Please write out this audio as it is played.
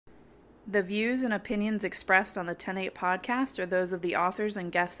The views and opinions expressed on the 10-8 podcast are those of the authors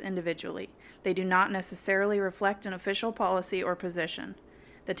and guests individually. They do not necessarily reflect an official policy or position.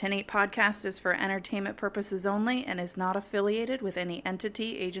 The 10-8 podcast is for entertainment purposes only and is not affiliated with any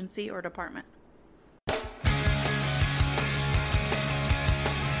entity, agency, or department.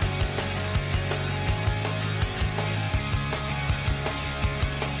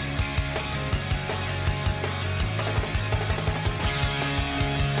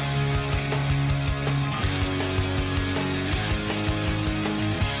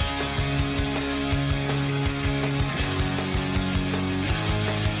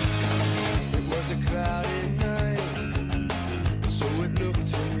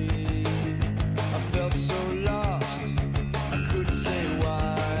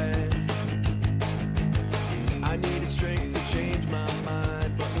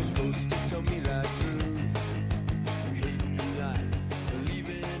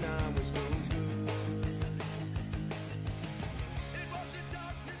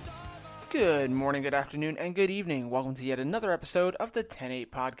 Good morning, good afternoon, and good evening. Welcome to yet another episode of the 10-8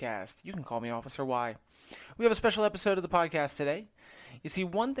 podcast. You can call me Officer Y. We have a special episode of the podcast today. You see,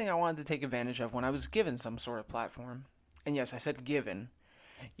 one thing I wanted to take advantage of when I was given some sort of platform, and yes, I said given.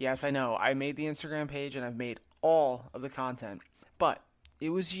 Yes, I know, I made the Instagram page and I've made all of the content, but it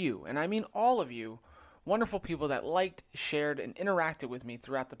was you, and I mean all of you, wonderful people that liked, shared, and interacted with me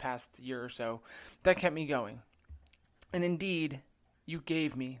throughout the past year or so that kept me going. And indeed, you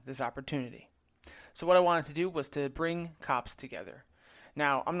gave me this opportunity. So what I wanted to do was to bring cops together.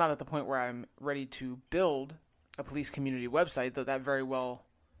 Now, I'm not at the point where I'm ready to build a police community website, though that very well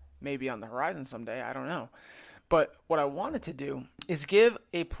may be on the horizon someday, I don't know. But what I wanted to do is give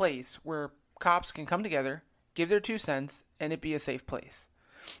a place where cops can come together, give their 2 cents, and it be a safe place.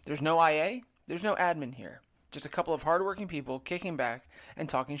 There's no IA, there's no admin here. Just a couple of hardworking people kicking back and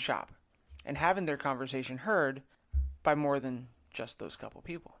talking shop, and having their conversation heard by more than just those couple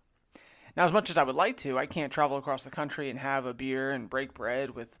people. Now, as much as I would like to, I can't travel across the country and have a beer and break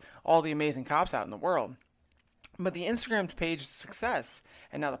bread with all the amazing cops out in the world. But the Instagram page's success,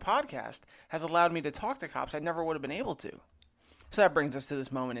 and now the podcast, has allowed me to talk to cops I never would have been able to. So that brings us to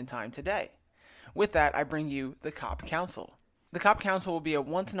this moment in time today. With that, I bring you the Cop Council. The Cop Council will be a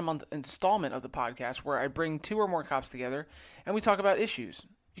once-in-a-month installment of the podcast where I bring 2 or more cops together and we talk about issues.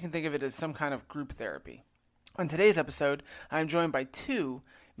 You can think of it as some kind of group therapy. On today's episode, I am joined by 2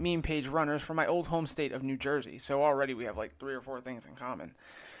 meme page runners from my old home state of New Jersey, so already we have like 3 or 4 things in common.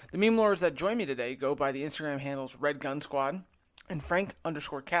 The meme lords that join me today go by the Instagram handles Red Gun Squad and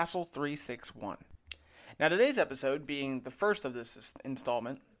Frank_Castle361. Now today's episode, being the first of this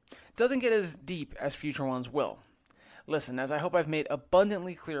installment, doesn't get as deep as future ones will. Listen, as I hope I've made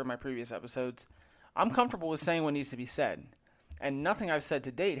abundantly clear in my previous episodes, I'm comfortable with saying what needs to be said. And nothing I've said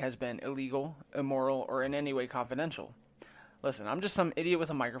to date has been illegal, immoral, or in any way confidential. Listen, I'm just some idiot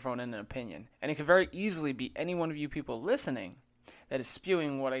with a microphone and an opinion, and it could very easily be any one of you people listening that is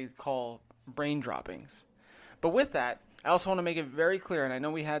spewing what I call brain droppings. But with that, I also want to make it very clear, and I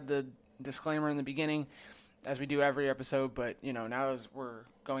know we had the disclaimer in the beginning, as we do every episode, but, now as we're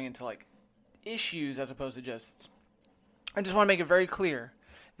going into, issues as opposed to just... I just want to make it very clear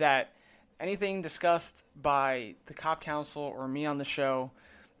that anything discussed by the Cop Council or me on the show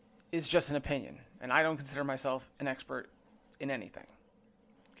is just an opinion, and I don't consider myself an expert in anything.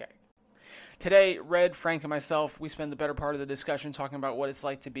 Okay. Today, Red, Frank, and myself, we spend the better part of the discussion talking about what it's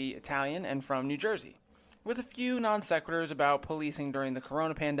like to be Italian and from New Jersey, with a few non sequiturs about policing during the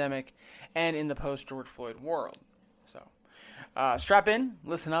corona pandemic and in the post-George Floyd world. So, strap in,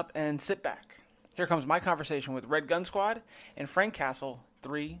 listen up, and sit back. Here comes my conversation with Red Gun Squad and Frank Castle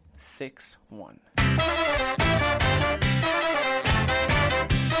 361.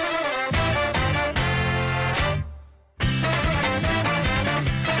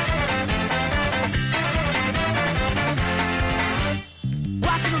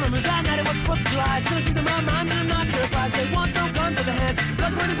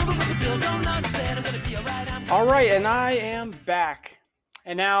 All right, and I am back.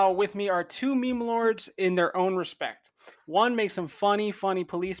 And now with me are 2 meme lords in their own respect. One makes some funny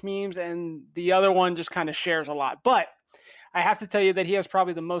police memes, and the other one just kind of shares a lot. But I have to tell you that he has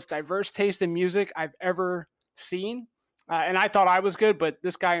probably the most diverse taste in music I've ever seen. And I thought I was good, but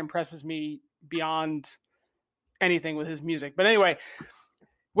this guy impresses me beyond anything with his music. But anyway,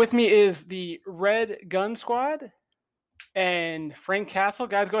 with me is the Red Gun Squad and Frank Castle.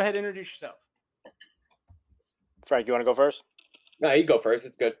 Guys, go ahead and introduce yourself. Frank, you want to go first? No, you go first.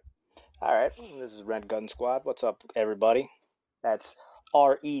 It's good. All right. This is Red Gun Squad. What's up, everybody? That's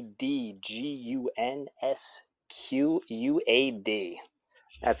REDGUNSQUAD.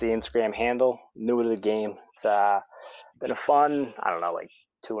 That's the Instagram handle. New to the game. It's been a fun, I don't know, like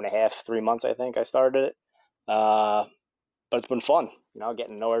 2.5, 3 months, I think I started it. But it's been fun,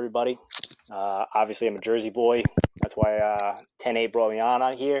 getting to know everybody. Obviously, I'm a Jersey boy. That's why 10-8 brought me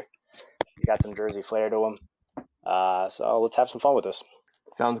on here. He's got some Jersey flair to him. So let's have some fun with this.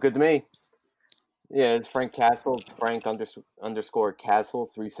 Sounds good to me. Yeah, it's Frank Castle,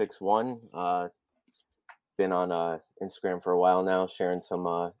 Frank_Castle 361. Been on Instagram for a while now, sharing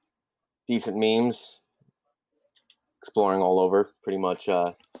some decent memes, exploring all over, pretty much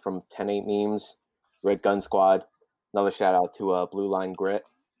from 10-8 memes, Red Gun Squad. Another shout out to Blue Line Grit,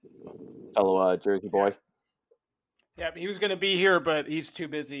 fellow Jersey boy. Yeah, he was going to be here, but he's too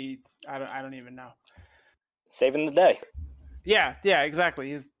busy. I don't even know. Saving the day. Yeah, exactly.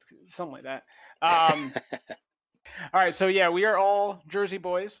 He's something like that. All right, so yeah, we are all Jersey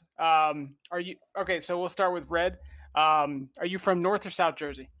boys. Are you okay? So we'll start with Red. Are you from North or South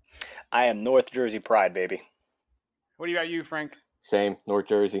Jersey? I am North Jersey pride, baby. What about you, Frank? Same, North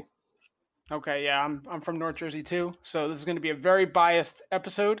Jersey. Okay, yeah, I'm from North Jersey too. So this is going to be a very biased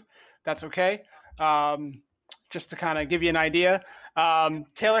episode. That's okay. Just to kind of give you an idea,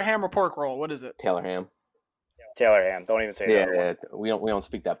 Taylor ham or pork roll? What is it? Taylor ham. Taylor ham. Don't even say that. Yeah, we don't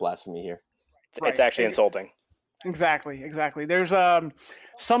speak that blasphemy here. It's actually insulting. Exactly. There's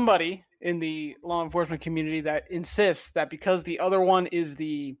somebody in the law enforcement community that insists that because the other one is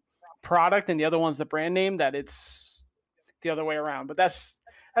the product and the other one's the brand name, that it's the other way around. But that's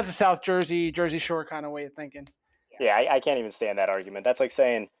a South Jersey Shore kind of way of thinking. Yeah, I can't even stand that argument. That's like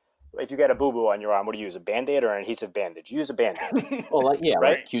saying, if you get a boo-boo on your arm, what do you use, a Band-Aid or an adhesive bandage? You use a Band-Aid. Well, right?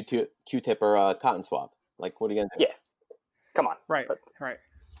 Right? Q-tip or cotton swab. Like, what are you going to do? Yeah. Come on. Right.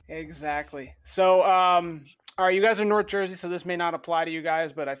 Exactly. So, all right, you guys are North Jersey, so this may not apply to you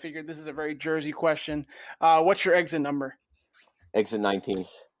guys, but I figured this is a very Jersey question. What's your exit number? Exit 19.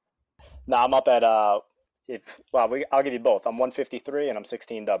 No, I'm up at, I'll give you both. I'm 153 and I'm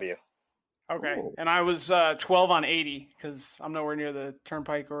 16W. Okay. Ooh. And I was 12 on 80 because I'm nowhere near the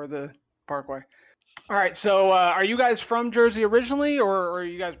Turnpike or the Parkway. All right. So are you guys from Jersey originally or are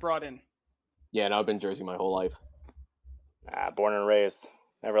you guys brought in? Yeah, and I've been Jersey my whole life. Born and raised.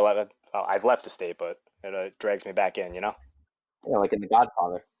 Never left. I've left the state, but it drags me back in, Yeah, like in The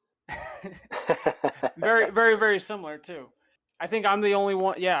Godfather. Very, very, very similar too. I think I'm the only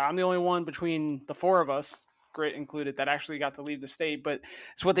one. Yeah, I'm the only one between the four of us, Grit included, that actually got to leave the state. But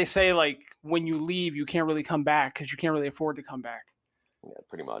it's what they say, like when you leave, you can't really come back because you can't really afford to come back. Yeah,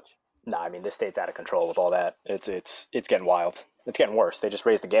 pretty much. No, I mean, this state's out of control with all that. It's getting wild. It's getting worse. They just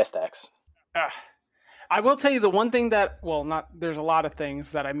raised the gas tax. I will tell you the one thing that, there's a lot of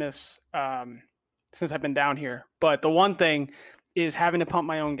things that I miss since I've been down here. But the one thing is having to pump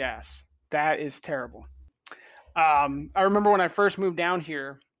my own gas. That is terrible. I remember when I first moved down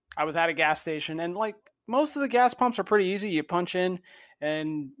here, I was at a gas station and like most of the gas pumps are pretty easy. You punch in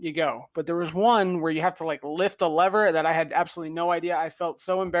and you go. But there was one where you have to like lift a lever that I had absolutely no idea. I felt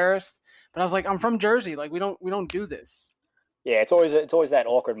so embarrassed, but I was like, I'm from Jersey. Like we don't do this. Yeah, it's always that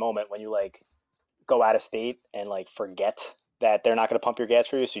awkward moment when you like go out of state and like forget that they're not going to pump your gas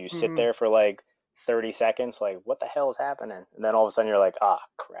for you. So you sit there for like 30 seconds, like what the hell is happening? And then all of a sudden you're like,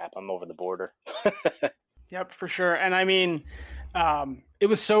 crap, I'm over the border. Yep, for sure. And I mean, it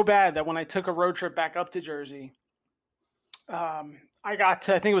was so bad that when I took a road trip back up to Jersey, I got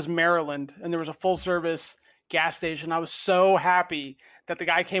to, I think it was Maryland, and there was a full service gas station. I was so happy that the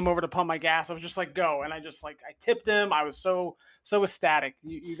guy came over to pump my gas. I was just like, go. And I just like, I tipped him. I was so ecstatic.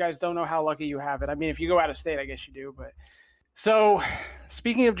 You guys don't know how lucky you have it. I mean, if you go out of state, I guess you do. But so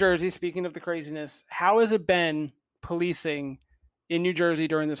speaking of Jersey, speaking of the craziness, how has it been policing in New Jersey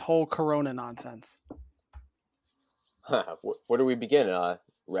during this whole Corona nonsense? Where do we begin?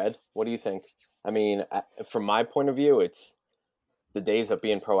 Red, what do you think? I mean, from my point of view, it's the days of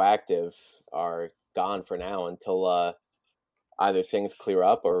being proactive are gone for now until either things clear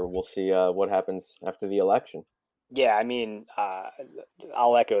up or we'll see what happens after the election. Yeah, I mean,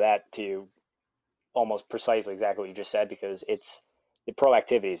 I'll echo that to you almost precisely exactly what you just said, because the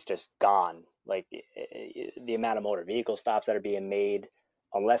proactivity is just gone. Like the amount of motor vehicle stops that are being made,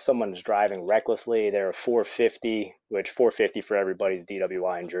 unless someone's driving recklessly, they're a 450, which 450 for everybody's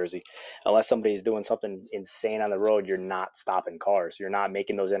DWI in Jersey. Unless somebody's doing something insane on the road, you're not stopping cars. You're not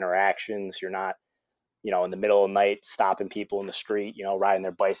making those interactions. You're not, in the middle of the night stopping people in the street, riding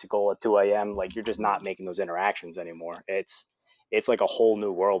their bicycle at 2 a.m. Like you're just not making those interactions anymore. It's like a whole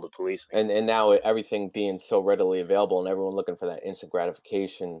new world of policing. And now everything being so readily available and everyone looking for that instant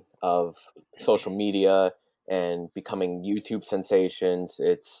gratification of social media and becoming YouTube sensations,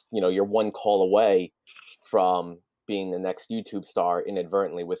 it's, you're one call away from being the next YouTube star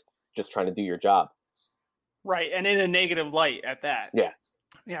inadvertently with just trying to do your job. Right, and in a negative light at that. Yeah.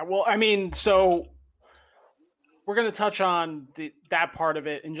 Yeah, well, I mean, so we're going to touch on that part of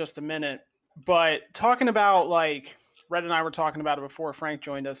it in just a minute. But talking about, like, Red and I were talking about it before Frank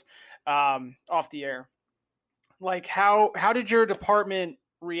joined us off the air. Like, how did your department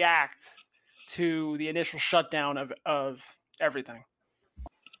react to the initial shutdown of everything?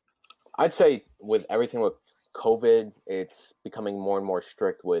 I'd say with everything with COVID, it's becoming more and more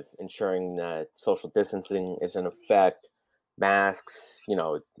strict with ensuring that social distancing is in effect, masks,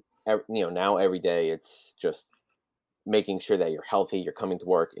 now every day it's just making sure that you're healthy, you're coming to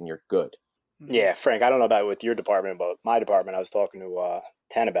work, and you're good. Yeah, Frank, I don't know about with your department, but my department, I was talking to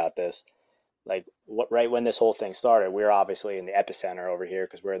Ten about this. Like, right when this whole thing started, we're obviously in the epicenter over here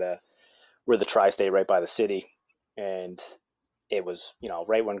because we're the tri-state right by the city, and it was,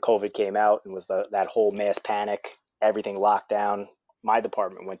 right when COVID came out and was that whole mass panic, everything locked down. My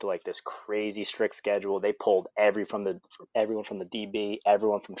department went to like this crazy strict schedule. They pulled everyone from the DB,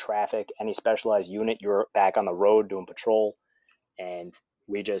 everyone from traffic, any specialized unit. You're back on the road doing patrol, and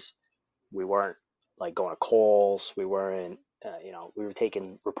we weren't like going to calls. We weren't, we were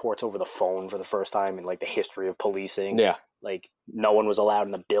taking reports over the phone for the first time in like the history of policing. Yeah. Like no one was allowed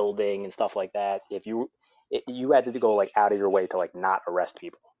in the building and stuff like that. You had to go like out of your way to like not arrest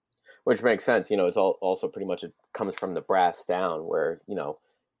people. Which makes sense. It's also pretty much, it comes from the brass down where,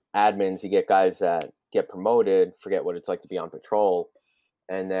 admins, you get guys that get promoted, forget what it's like to be on patrol.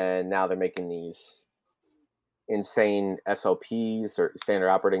 And then now they're making these insane SOPs or standard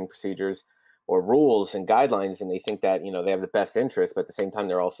operating procedures or rules and guidelines. And they think that, they have the best interest, but at the same time,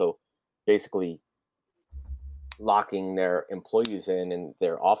 they're also basically locking their employees in and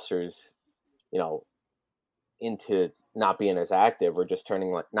their officers, into not being as active or just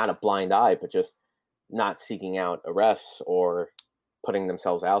turning like not a blind eye, but just not seeking out arrests or putting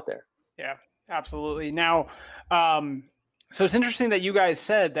themselves out there. Yeah, absolutely. Now, so it's interesting that you guys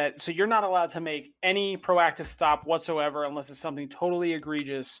said that, so you're not allowed to make any proactive stop whatsoever unless it's something totally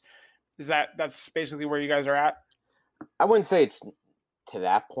egregious. That's basically where you guys are at? I wouldn't say it's to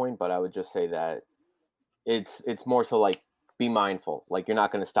that point, but I would just say that it's more so like be mindful. Like you're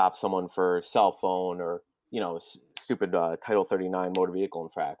not going to stop someone for cell phone or, stupid Title 39 motor vehicle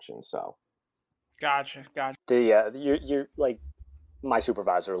infraction. So. Gotcha. You're like, my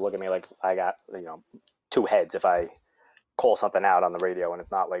supervisor will look at me like I got, two heads if I call something out on the radio and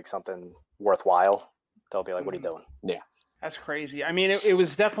it's not like something worthwhile. They'll be like, what are you doing? Yeah. That's crazy. I mean, it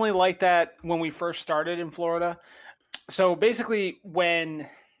was definitely like that when we first started in Florida. So basically when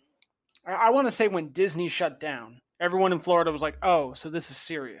Disney shut down, everyone in Florida was like, oh, so this is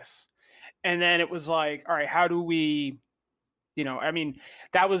serious. And then it was like, all right, how do we,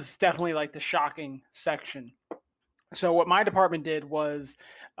 that was definitely like the shocking section. So what my department did was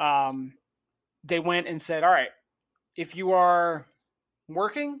they went and said, all right, if you are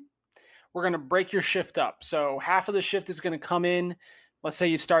working, we're going to break your shift up. So half of the shift is going to come in. Let's say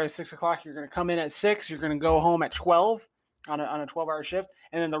you start at 6 o'clock. You're going to come in at 6. You're going to go home at 12 on a 12-hour shift.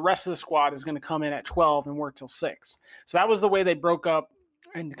 And then the rest of the squad is going to come in at 12 and work till 6. So that was the way they broke up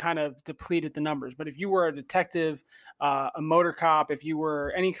and kind of depleted the numbers. But if you were a detective, a motor cop, if you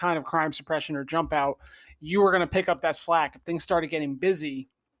were any kind of crime suppression or jump out, you were going to pick up that slack. If things started getting busy,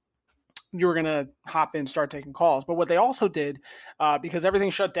 you were going to hop in, start taking calls. But what they also did, because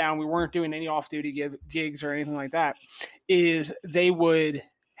everything shut down, we weren't doing any off-duty gigs or anything like that, is they would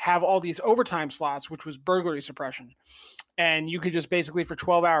have all these overtime slots, which was burglary suppression. And you could just basically for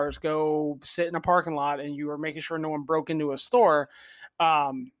 12 hours go sit in a parking lot and you were making sure no one broke into a store.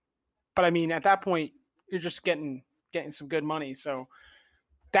 But I mean, at that point, you're just getting some good money. So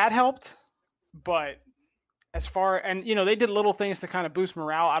that helped. But they did little things to kind of boost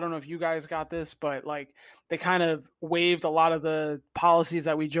morale. I don't know if you guys got this, but like they kind of waived a lot of the policies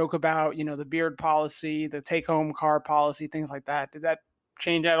that we joke about, the beard policy, the take home car policy, things like that. Did that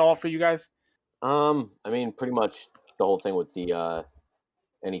change at all for you guys? I mean, pretty much the whole thing with the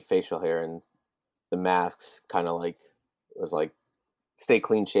any facial hair and the masks kind of like was like stay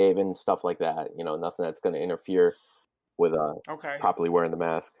clean shaven, stuff like that. Nothing that's going to interfere with properly wearing the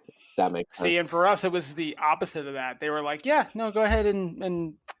mask. That makes sense. See, and for us, it was the opposite of that. They were like, yeah, no, go ahead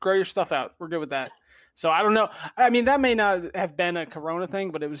and grow your stuff out. We're good with that. So I don't know. I mean, that may not have been a Corona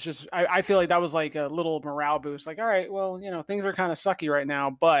thing, but it was just, I feel like that was like a little morale boost. Like, all right, well, things are kind of sucky right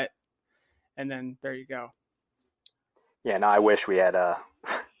now, and then there you go. Yeah, no, I wish we had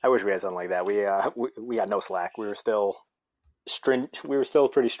something like that. We got no slack. We were still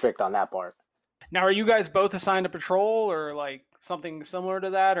pretty strict on that part. Now, are you guys both assigned to patrol or like something similar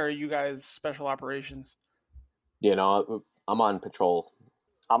to that, or are you guys special operations? You know, I'm on patrol.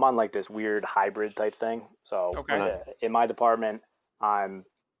 I'm on like this weird hybrid type thing. So Okay. in my department, I'm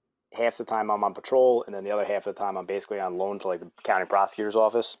half the time I'm on patrol, and then the other half of the time I'm basically on loan to like the county prosecutor's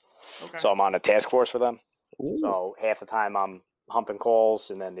office. Okay. So I'm on a task force for them. Ooh. So half the time I'm humping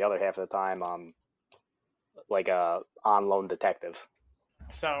calls, and then the other half of the time I'm like a on loan detective.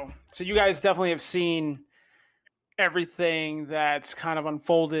 So you guys definitely have seen everything that's kind of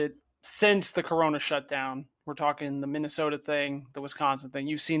unfolded since the Corona shutdown. We're talking the Minnesota thing, the Wisconsin thing.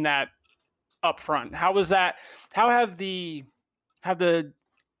 You've seen that up front. How was that? How have the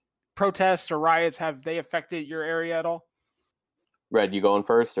protests or riots, have they affected your area at all? Red, you going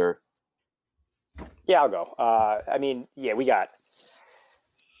first or? Yeah, I'll go. I mean, yeah, we got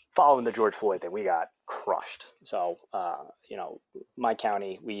following the George Floyd thing, we got crushed. So, you know, my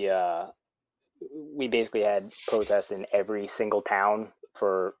county, we basically had protests in every single town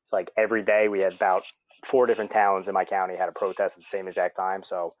for like every day. We had about 4 different towns in my county had a protest at the same exact time.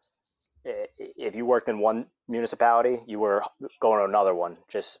 So, if you worked in one municipality, you were going to another one,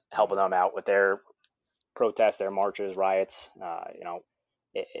 just helping them out with their protests, their marches, riots. You know,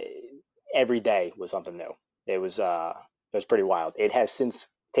 every day was something new. It was pretty wild. It has since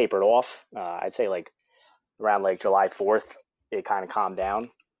tapered off. I'd say like around like July 4th, it kind of calmed down.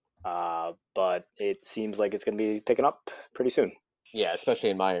 But it seems like it's going to be picking up pretty soon. Yeah, especially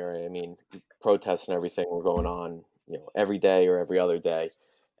in my area. I mean, protests and everything were going on, you know, every day or every other day.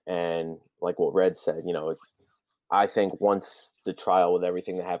 And like what Red said, you know, I think once the trial with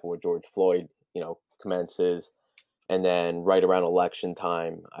everything that happened with George Floyd, you know, commences, and then right around election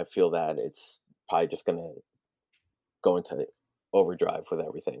time, I feel that it's probably just going to go into overdrive with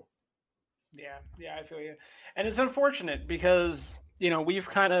everything. Yeah, I feel you. And it's unfortunate because, you know,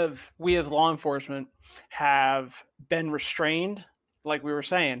 we as law enforcement have been restrained, like we were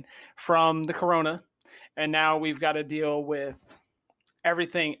saying, from the corona. And now we've got to deal with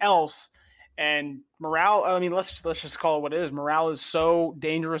everything else. And morale, I mean, let's just call it what it is. Morale is so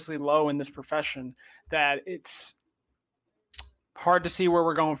dangerously low in this profession that it's hard to see where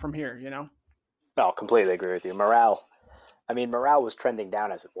we're going from here, you know? No, completely agree with you. Morale was trending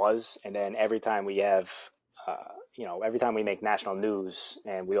down as it was, and then every time we have, every time we make national news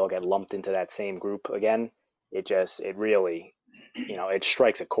and we all get lumped into that same group again, it really, it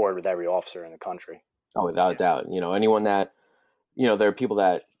strikes a chord with every officer in the country. Oh, without a doubt. You know, anyone that, you know, there are people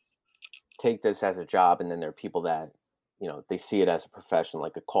that take this as a job, and then there are people that, you know, they see it as a profession,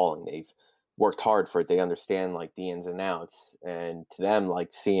 like a calling. They've worked hard for it. They understand like the ins and outs, and to them, like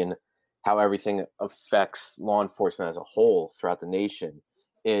seeing how everything affects law enforcement as a whole throughout the nation,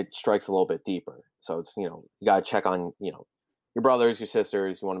 it strikes a little bit deeper. So it's, you know, you got to check on, you know, your brothers, your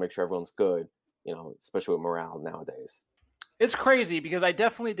sisters. You want to make sure everyone's good, you know, especially with morale nowadays. It's crazy because I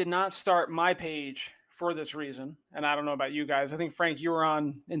definitely did not start my page for this reason. And I don't know about you guys. I think, Frank, you were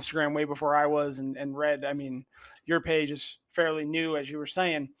on Instagram way before I was, and Red, I mean, your page is fairly new, as you were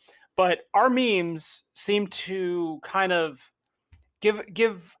saying. But our memes seem to kind of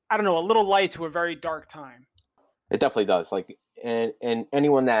give I don't know, a little light to a very dark time. It definitely does. Like, and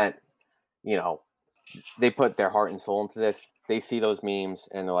anyone that, you know, they put their heart and soul into this, they see those memes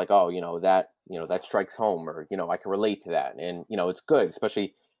and they're like, oh, you know, that strikes home, or, you know, I can relate to that. And, you know, it's good,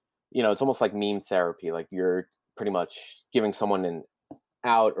 especially, you know, it's almost like meme therapy. Like you're pretty much giving someone an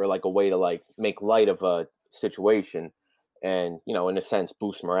out, or like a way to like make light of a situation and, you know, in a sense,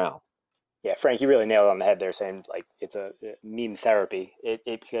 boost morale. Yeah, Frank, you really nailed it on the head there, saying like it's a meme therapy. It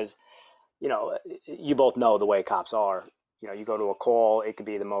because you both know the way cops are. You go to a call, it could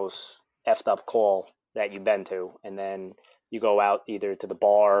be the most effed up call that you've been to, and then you go out either to the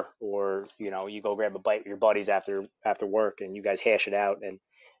bar or you go grab a bite with your buddies after work, and you guys hash it out. And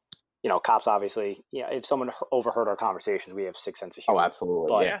cops obviously, if someone overheard our conversations, we have sixth sense of humor. Oh, absolutely.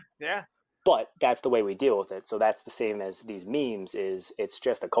 But, yeah. But that's the way we deal with it. So that's the same as these memes. It's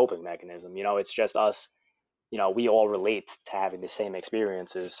just a coping mechanism. It's just us. We all relate to having the same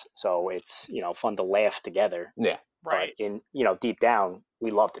experiences. So it's fun to laugh together. Yeah. Right. But in deep down,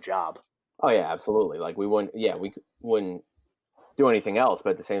 we love the job. Oh yeah, absolutely. Like we wouldn't do anything else.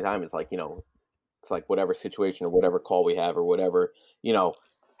 But at the same time, it's like it's like whatever situation or whatever call we have or whatever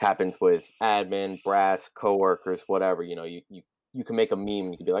happens with admin, brass, coworkers, whatever. You can make a meme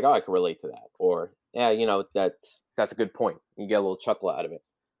and you can be like, oh, I can relate to that, or yeah, that's a good point. You get a little chuckle out of it.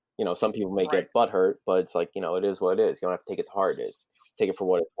 Some people may get butthurt, but it's like it is what it is. You don't have to take it to heart. Take it for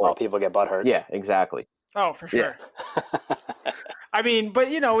what it's worth. All people get butthurt. Yeah, exactly. Oh, for sure. Yeah. I mean, but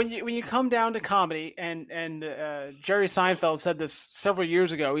when you come down to comedy, and Jerry Seinfeld said this several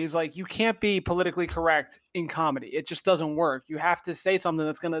years ago. He's like, you can't be politically correct in comedy. It just doesn't work. You have to say something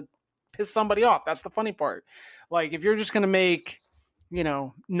that's going to piss somebody off. That's the funny part. Like if you're just going to make,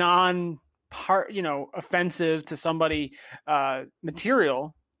 offensive to somebody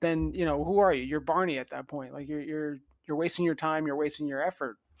material, then, who are you? You're Barney at that point. Like you're wasting your time. You're wasting your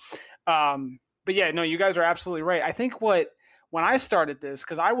effort. But yeah, no, you guys are absolutely right. I think when I started this,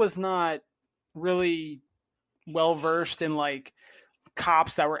 because I was not really well versed in like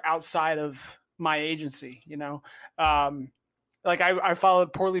cops that were outside of my agency, like I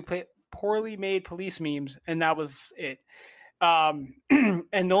followed poorly made police memes, and that was it. And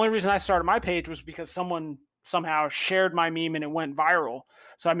the only reason I started my page was because someone somehow shared my meme and it went viral.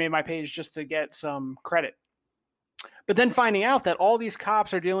 So I made my page just to get some credit. But then finding out that all these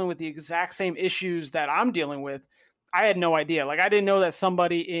cops are dealing with the exact same issues that I'm dealing with, I had no idea. Like I didn't know that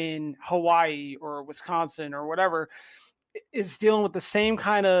somebody in Hawaii or Wisconsin or whatever is dealing with the same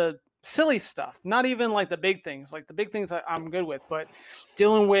kind of silly stuff. Not even like the big things. Like the big things I'm good with, but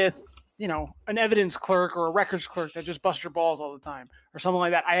dealing with, an evidence clerk or a records clerk that just busts your balls all the time or something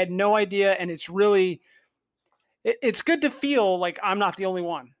like that. I had no idea. And it's really, it's good to feel like I'm not the only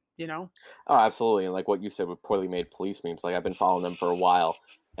one, Oh, absolutely. And like what you said with poorly made police memes, like I've been following them for a while,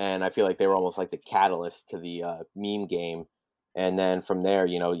 and I feel like they were almost like the catalyst to the meme game. And then from there,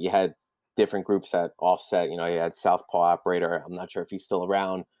 you had different groups that offset. You had Southpaw Operator. I'm not sure if he's still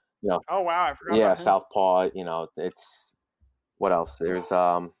around. Oh wow, I forgot. Yeah, about him. Southpaw. It's what else? There's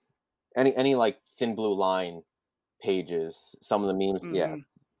any like Thin Blue Line pages. Some of the memes, yeah,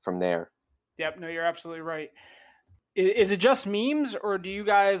 from there. Yep. No, you're absolutely right. Is it just memes, or do you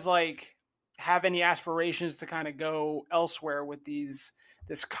guys like have any aspirations to kind of go elsewhere with this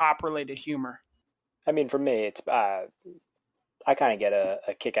cop related humor? I mean, for me, it's I kind of get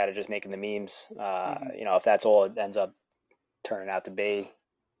a kick out of just making the memes. If that's all it ends up turning out to be,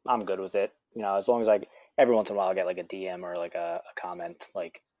 I'm good with it. As long as every once in a while I get like a DM or like a comment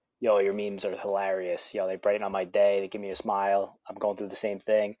like, yo, your memes are hilarious. They brighten up my day. They give me a smile. I'm going through the same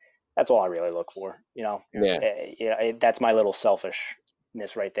thing. That's all I really look for. Yeah. That's my little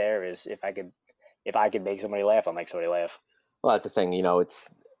selfishness right there. Is if I could make somebody laugh, I'll make somebody laugh. Well, that's the thing. It's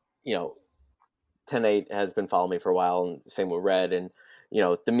 10-8 has been following me for a while, and same with Red. And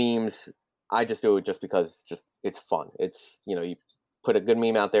the memes, I just do it just because it's fun. It's you put a good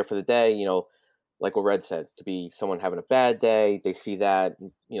meme out there for the day. Like what Red said, it could be someone having a bad day. They see that,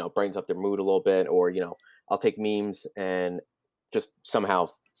 brightens up their mood a little bit. Or I'll take memes and just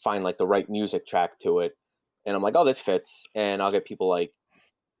somehow find like the right music track to it, and I'm like, oh, this fits. And I'll get people like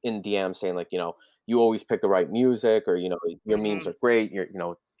in DM saying like, you always pick the right music, or your memes are great.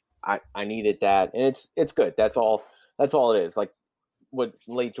 I needed that, and it's good. That's all it is. Like what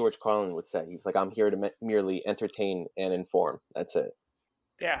late George Carlin would say. He's like, I'm here to merely entertain and inform. That's it.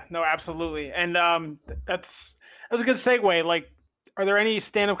 Yeah, no, absolutely. And that's a good segue. Like, are there any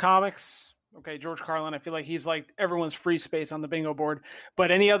stand-up comics? Okay, George Carlin, I feel like he's like everyone's free space on the bingo board.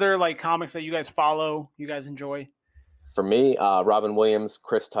 But any other like comics that you guys follow, you guys enjoy? For me, Robin Williams,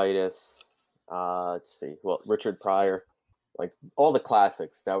 Chris Titus, let's see, well, Richard Pryor, like all the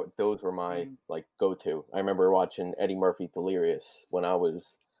classics. Those were my like go-to. I remember watching Eddie Murphy Delirious when I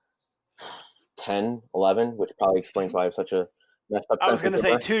was 10, 11, which probably explains why I have such a messed up. I was going to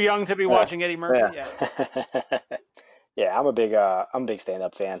say too young to be watching Eddie Murphy. Yeah. Yeah, I'm a big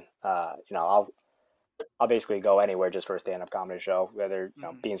stand-up fan. I'll basically go anywhere just for a stand-up comedy show. Whether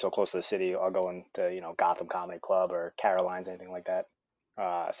being so close to the city, I'll go into Gotham Comedy Club or Caroline's, anything like that.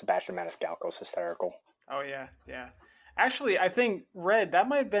 Sebastian Maniscalco's hysterical. Oh yeah. Actually, I think Red, that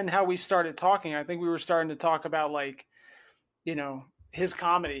might have been how we started talking. I think we were starting to talk about like, his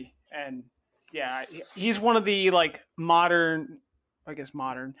comedy, and yeah, he's one of the like modern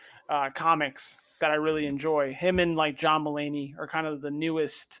comics that I really enjoy. Him and like John Mulaney are kind of the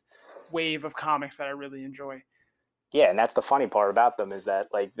newest wave of comics that I really enjoy. Yeah, and that's the funny part about them is that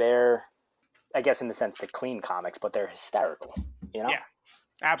like they're, I guess in the sense, the clean comics, but they're hysterical. Yeah,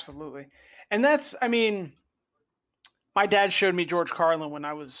 absolutely. And that's, I mean, my dad showed me George Carlin when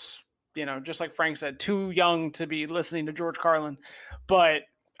I was, just like Frank said, too young to be listening to George Carlin. But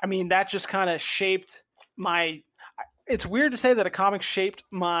I mean, that just kind of shaped it's weird to say that a comic shaped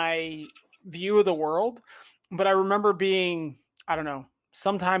my view of the world, but I remember being, I don't know,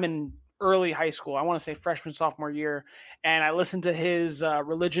 sometime in early high school, I want to say freshman, sophomore year, and I listened to his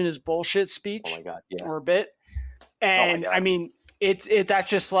Religion is Bullshit speech. Oh my God, yeah. Or a bit. And I mean, that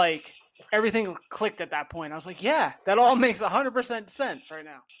just like everything clicked at that point. I was like, yeah, that all makes 100% sense right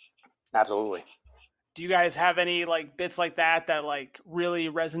now. Absolutely. Do you guys have any like bits like that like really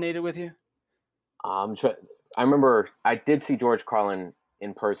resonated with you? I remember I did see George Carlin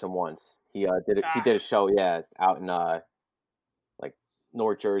in person once. He did a show, out in like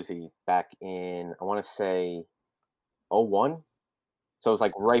North Jersey back in, I want to say, '01. So it was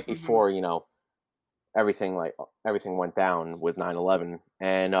like right before, everything went down with 9/11,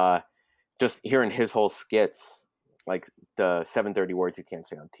 and just hearing his whole skits, like the 730 words you can't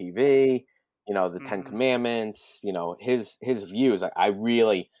say on TV, the Ten Commandments, his views. I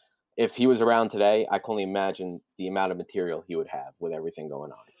really, if he was around today, I can only imagine the amount of material he would have with everything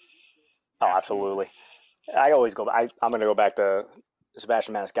going on. Oh, absolutely. I'm going to go back to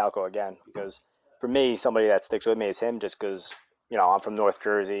Sebastian Maniscalco again, because for me, somebody that sticks with me is him, just because, I'm from North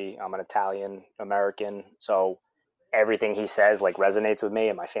Jersey. I'm an Italian American. So everything he says like resonates with me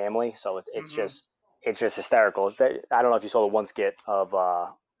and my family. So it's just hysterical. I don't know if you saw the one skit of,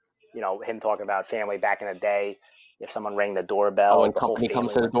 him talking about family back in the day. If someone rang the doorbell, when the whole company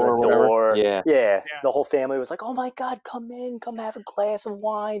family comes to the went door or whatever. Yeah. The whole family was like, "Oh my God, come in, come have a glass of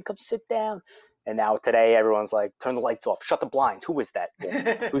wine, come sit down." And now today, everyone's like, "Turn the lights off, shut the blinds." Who is that?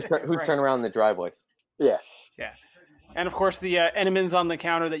 Who's turning around in the driveway? Yeah. And of course, the Entenmann's on the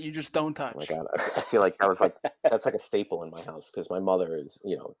counter that you just don't touch. Oh my God, I feel like that's like a staple in my house, because my mother is,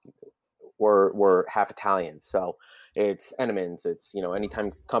 we're half Italian, so it's Entenmann's. It's,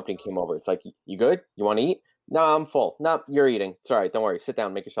 anytime company came over, it's like, "You good? You want to eat?" "No, I'm full." "No, you're eating. It's all right. Don't worry. Sit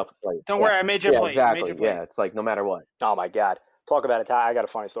down. Make yourself a plate." Don't worry, I made you a plate. Exactly. Yeah, it's like no matter what. Oh my God. Talk about Italian. I got a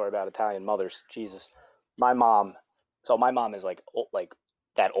funny story about Italian mothers. Jesus. My mom is like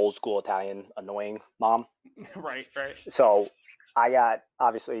that old school Italian annoying mom. Right. So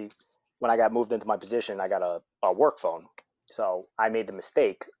obviously, when I got moved into my position, I got a work phone. So I made the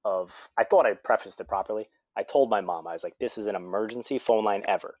mistake I thought I prefaced it properly. I told my mom, I was like, "This is an emergency phone line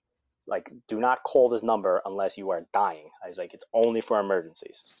ever. Like, do not call this number unless you are dying." I was like, "It's only for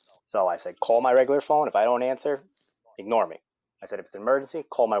emergencies." So I said, "Call my regular phone. If I don't answer, ignore me." I said, "If it's an emergency,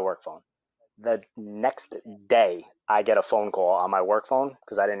 call my work phone." The next day, I get a phone call on my work phone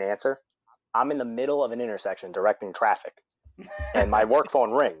because I didn't answer. I'm in the middle of an intersection directing traffic, and my work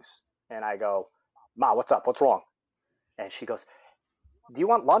phone rings. And I go, "Ma, what's up? What's wrong?" And she goes, "Do you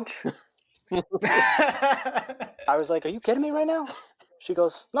want lunch?" I was like, "Are you kidding me right now?" She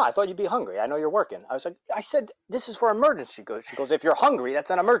goes, "No, I thought you'd be hungry. I know you're working." I was like, "I said this is for emergency." She goes, "If you're hungry,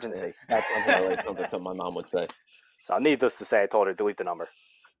 that's an emergency." That sounds like something my mom would say. So needless to say, I told her delete the number.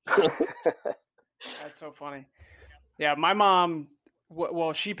 That's so funny. Yeah, my mom.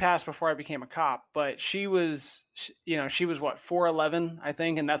 Well, she passed before I became a cop, but she was what, 4'11", I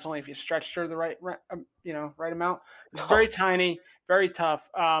think, and that's only if you stretched her the right amount. It's very tiny, very tough.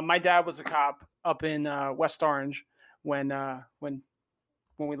 My dad was a cop up in West Orange when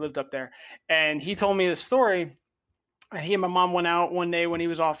we lived up there, and he told me the story. He and my mom went out one day when he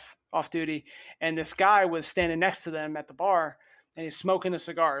was off duty, and this guy was standing next to them at the bar, and he's smoking a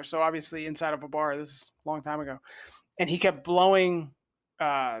cigar. So obviously inside of a bar. This is a long time ago, and he kept blowing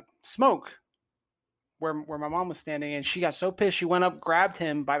smoke where my mom was standing, and she got so pissed she went up, grabbed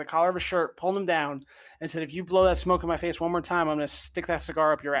him by the collar of his shirt, pulled him down, and said, "If you blow that smoke in my face one more time, I'm going to stick that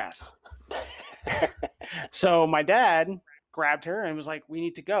cigar up your ass." So my dad grabbed her and was like, "We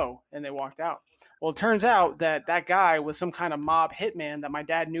need to go," and they walked out. Well, it turns out that guy was some kind of mob hitman that my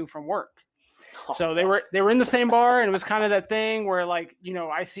dad knew from work. So they were in the same bar, and it was kind of that thing where, like,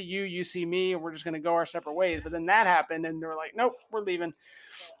 I see you, you see me, and we're just going to go our separate ways. But then that happened, and they were like, "Nope, we're leaving."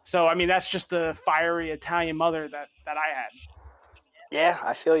 So, I mean, that's just the fiery Italian mother that I had. Yeah,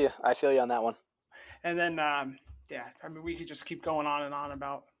 I feel you. I feel you on that one. And then, I mean, we could just keep going on and on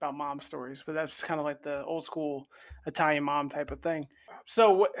about mom stories, but that's kind of like the old school Italian mom type of thing.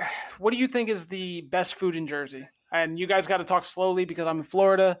 So what do you think is the best food in Jersey? And you guys got to talk slowly because I'm in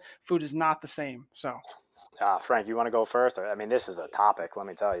Florida. Food is not the same. So, Frank, you want to go first? I mean, this is a topic. Let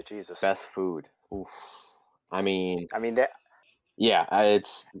me tell you, Jesus. Best food. Oof. I mean, yeah,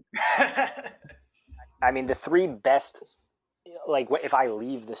 it's. I mean, the three best. Like, if I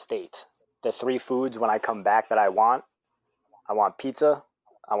leave the state, the three foods when I come back that I want pizza,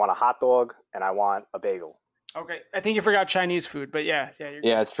 I want a hot dog, and I want a bagel. Okay, I think you forgot Chinese food, but yeah,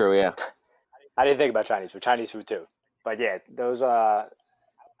 it's true. Yeah. I didn't think about Chinese food too. But yeah, those I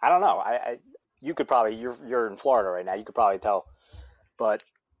don't know. You could probably you're in Florida right now. You could probably tell. But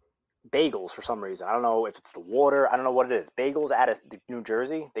bagels for some reason. I don't know if it's the water. I don't know what it is. Bagels out of New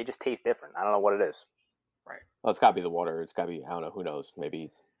Jersey, they just taste different. I don't know what it is. Right. Well, it's got to be the water. It's got to be, I don't know, who knows,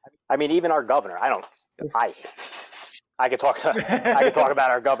 maybe. I mean, even our governor, I could talk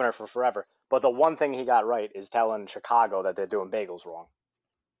about our governor for forever. But the one thing he got right is telling Chicago that they're doing bagels wrong.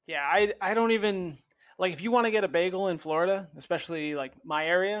 Yeah, I don't even, like, if you want to get a bagel in Florida, especially like my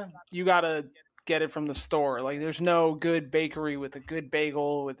area, you got to get it from the store. Like, there's no good bakery with a good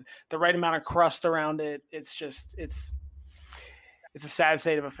bagel with the right amount of crust around it. It's just, it's a sad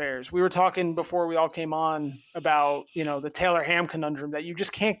state of affairs. We were talking before we all came on about, the Taylor ham conundrum, that you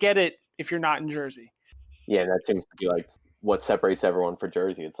just can't get it if you're not in Jersey. Yeah, that seems to be like what separates everyone for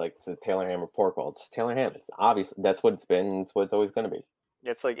Jersey. It's like, it's a Taylor ham or pork roll. It's Taylor ham. It's obvious. That's what it's been. It's what it's always going to be.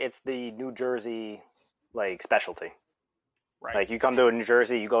 It's like it's the New Jersey like specialty. Right. Like you come to New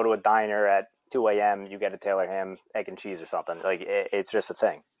Jersey, you go to a diner at 2 a.m., you get a Taylor ham, egg and cheese or something. Like it's just a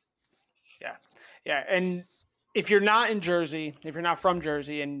thing. Yeah, and if you're not in Jersey, if you're not from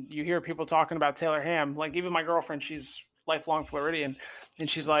Jersey, and you hear people talking about Taylor ham, like even my girlfriend, she's lifelong Floridian, and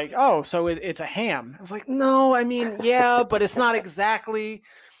she's like, "Oh, so it's a ham?" I was like, "No, I mean, yeah, but it's not exactly."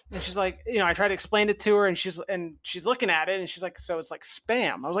 And she's like, I tried to explain it to her, and she's looking at it, and she's like, "So it's like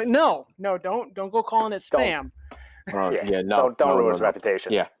Spam?" I was like, "No, don't go calling it Spam." Don't ruin his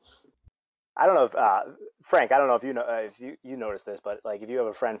reputation. Yeah. I don't know if Frank. I don't know if you noticed this, but like if you have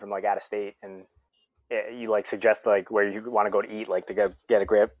a friend from like out of state and you like suggest like where you want to go to eat, like to get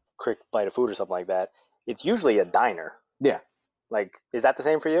a quick bite of food or something like that, it's usually a diner. Yeah. Like, is that the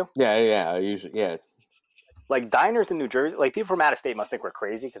same for you? Yeah. Usually, yeah. Like diners in New Jersey, like people from out of state must think we're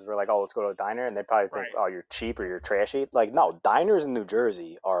crazy because we're like, oh, let's go to a diner, and they probably think, oh, you're cheap or you're trashy. Like, no, diners in New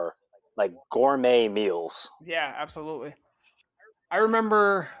Jersey are like gourmet meals. Yeah, absolutely. I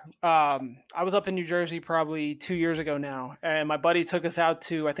remember I was up in New Jersey probably 2 years ago now, and my buddy took us out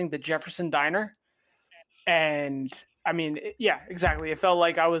to, I think, the Jefferson Diner. And I mean, yeah, exactly. It felt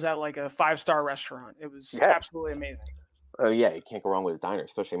like I was at like a 5-star restaurant. It was absolutely amazing. Oh yeah, you can't go wrong with a diner,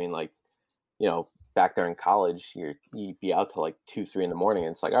 especially. I mean, like, back there in college, you'd be out till like 2-3 in the morning,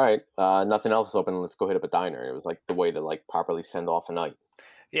 and it's like, all right, nothing else is open. Let's go hit up a diner. It was like the way to like properly send off a night.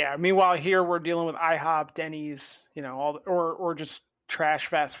 Yeah. Meanwhile, here we're dealing with IHOP, Denny's, or just trash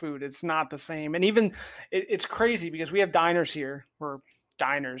fast food. It's not the same. And even it's crazy because we have diners here, or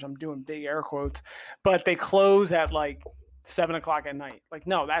diners. I'm doing big air quotes, but they close at like 7 o'clock at night. Like,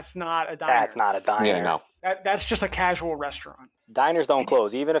 no, that's not a diner. That's not a diner. Yeah, no. That's just a casual restaurant. Diners don't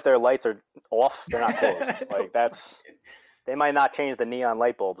close, even if their lights are off. They're not closed. Like they might not change the neon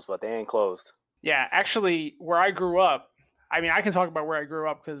light bulbs, but they ain't closed. Yeah, actually, where I grew up, I mean, I can talk about where I grew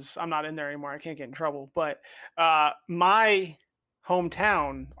up because I'm not in there anymore. I can't get in trouble. But my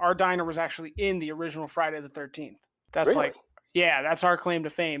hometown, our diner was actually in the original Friday the 13th. That's really? like, yeah, that's our claim to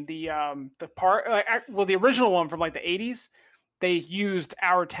fame. The original one from like the 80s, they used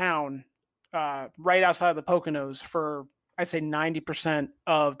our town right outside of the Poconos for, I'd say, 90%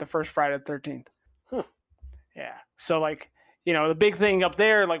 of the first Friday the 13th. Yeah. So like, the big thing up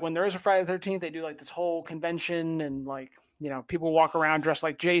there, like when there is a Friday the 13th, they do like this whole convention and like, people walk around dressed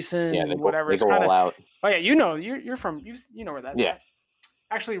like Jason and whatever. They go all out. Oh yeah, you're from you know where that's at.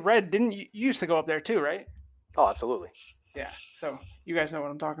 Actually, Red, didn't you used to go up there too, right? Oh, absolutely. Yeah. So you guys know what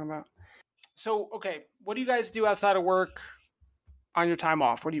I'm talking about. So okay, what do you guys do outside of work on your time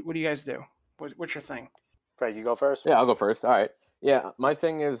off? What do you guys do? What's your thing? Fred, you go first. Yeah, I'll go first. All right. Yeah, my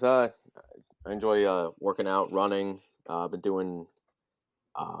thing is I enjoy working out, running. Been doing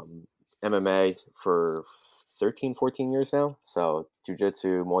MMA for 13, 14 years now. So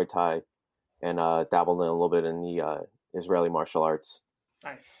jiu-jitsu, Muay Thai, and dabbled in a little bit in the Israeli martial arts.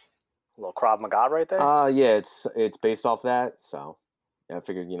 Nice. A little Krav Maga right there. Yeah, it's based off that. So yeah, I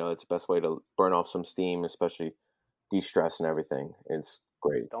figured it's the best way to burn off some steam, especially de-stress and everything. It's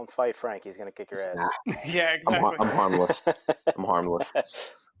great. Don't fight Frank. He's gonna kick your ass. Yeah, exactly. I'm harmless. I'm harmless.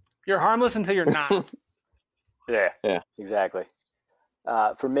 You're harmless until you're not. Yeah, exactly.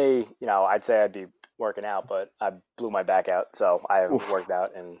 For me, I'd say I'd be working out, but I blew my back out, so I haven't worked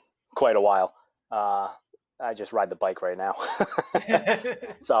out in quite a while. I just ride the bike right now.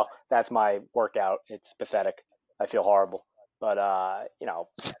 So that's my workout. It's pathetic. I feel horrible. But, I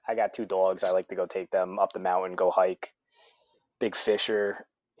got 2 dogs. I like to go take them up the mountain, go hike, big fisher,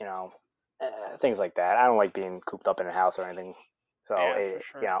 things like that. I don't like being cooped up in a house or anything. So,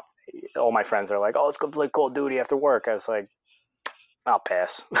 sure. All my friends are like, oh, let's go play Call of Duty after work. I was like, I'll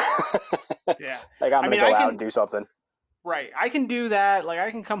pass. Yeah. Like, I'm going to go out and do something. Right. I can do that. Like,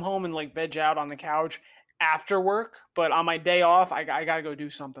 I can come home and, like, veg out on the couch after work. But on my day off, I got to go do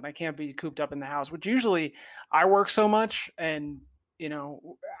something. I can't be cooped up in the house, which usually I work so much and,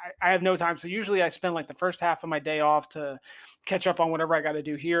 I have no time. So usually I spend, like, the first half of my day off to catch up on whatever I got to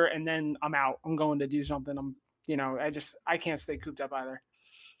do here. And then I'm out. I'm going to do something. I can't stay cooped up either.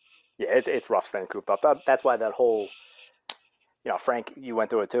 Yeah, it's rough staying cooped up. That's why that whole... Frank, you went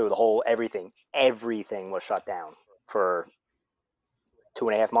through it too. The whole everything was shut down for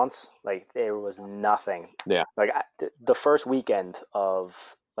 2.5 months. Like there was nothing. Yeah. Like the first weekend of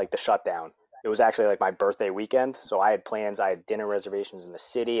like the shutdown, It was actually like my birthday weekend, so I had plans. I had dinner reservations in the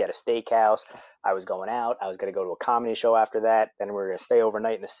city at a steakhouse. I was going out. I was going to go to a comedy show after that. Then we were going to stay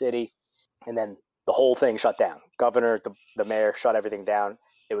overnight in the city, and then the whole thing shut down. Governor, the mayor shut everything down.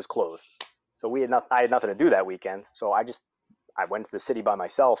 It was closed. So I had nothing to do that weekend. So I went to the city by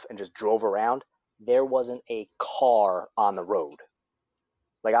myself and just drove around. There wasn't a car on the road.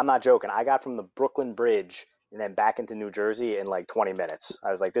 Like, I'm not joking. I got from the Brooklyn Bridge and then back into New Jersey in like 20 minutes.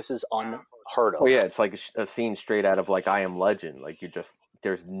 I was like, this is unheard of. Oh yeah, it's like a scene straight out of like I Am Legend. Like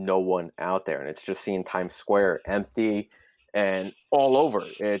there's no one out there, and it's just seeing Times Square empty and all over.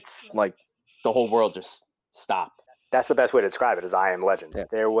 It's like the whole world just stopped. That's the best way to describe it, is I Am Legend. Yeah.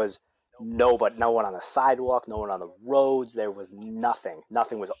 There was no one on the sidewalk, no one on the roads. There was nothing.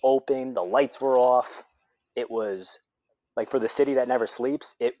 Nothing was open. The lights were off. It was like, for the city that never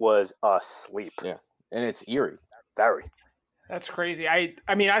sleeps, it was asleep. Yeah, and it's eerie. Very. That's crazy. I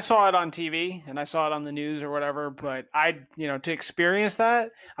mean, I saw it on TV and I saw it on the news or whatever, but to experience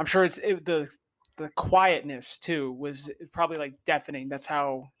that, I'm sure the quietness too was probably like deafening. That's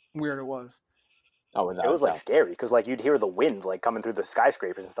how weird it was. Oh, It was like scary because like you'd hear the wind like coming through the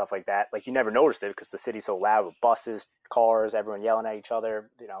skyscrapers and stuff like that. Like, you never noticed it because the city's so loud with buses, cars, everyone yelling at each other,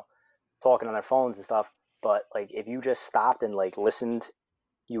 talking on their phones and stuff. But like, if you just stopped and like listened,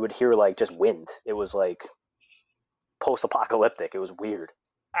 you would hear like just wind. It was like post-apocalyptic. It was weird.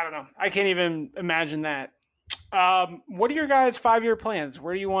 I don't know. I can't even imagine that. What are your guys' 5-year plans?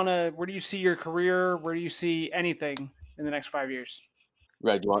 Where do you see your career? Where do you see anything in the next 5 years?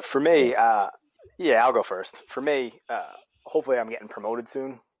 Red, you want? For me, yeah, I'll go first. For me, hopefully I'm getting promoted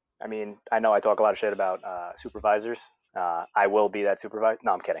soon. I mean, I know I talk a lot of shit about supervisors. I will be that supervisor.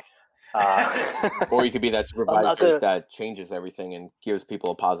 No, I'm kidding. Or you could be that supervisor that changes everything and gives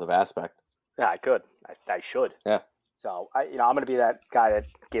people a positive aspect. Yeah, I could. I should. Yeah. So I'm going to be that guy that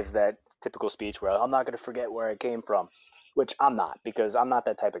gives that typical speech where I'm not going to forget where I came from, which I'm not, because I'm not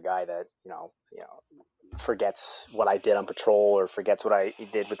that type of guy that forgets what I did on patrol or forgets what I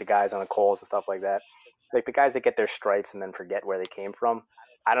did with the guys on the calls and stuff like that. Like, the guys that get their stripes and then forget where they came from,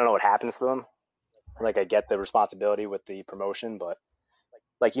 I don't know what happens to them. Like, I get the responsibility with the promotion, but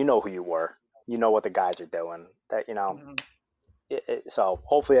like, who you were, what the guys are doing. That Mm-hmm. So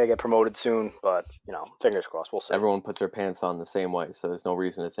hopefully I get promoted soon, but fingers crossed. We'll see. Everyone puts their pants on the same way, so there's no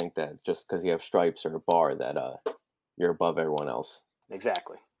reason to think that just because you have stripes or a bar that you're above everyone else.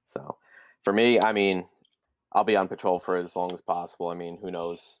 Exactly. So for me, I mean, I'll be on patrol for as long as possible. I mean, who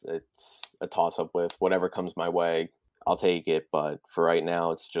knows? It's a toss-up with whatever comes my way. I'll take it, but for right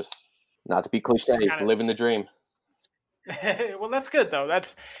now, it's just not to be cliche, living the dream. Well, that's good though.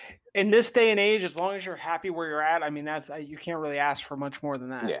 That's in this day and age. As long as you're happy where you're at, I mean, you can't really ask for much more than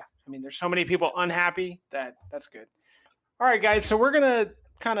that. Yeah. I mean, there's so many people unhappy that's good. All right, guys. So we're gonna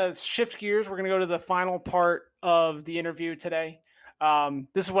kind of shift gears. We're gonna go to the final part of the interview today.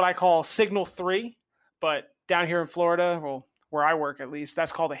 This is what I call Signal 3, but down here in Florida, well, where I work at least,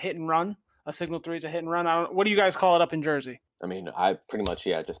 that's called a hit and run. A Signal 3 is a hit and run. What do you guys call it up in Jersey? I mean, I pretty much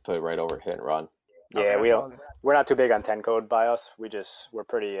just put it right over hit and run. Yeah, we're not too big on 10 code by us. We're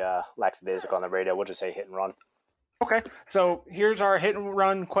pretty lackadaisical on the radio. We'll just say hit and run. Okay, so here's our hit and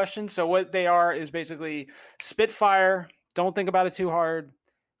run questions. So what they are is basically spitfire. Don't think about it too hard.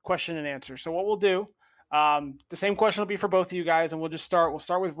 Question and answer. So what we'll do, the same question will be for both of you guys, and we'll start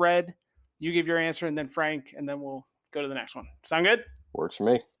with Red. You give your answer, and then Frank, and then we'll go to the next one. Sound good? Works for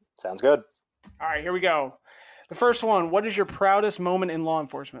me. Sounds good. All right, here we go. The first one, what is your proudest moment in law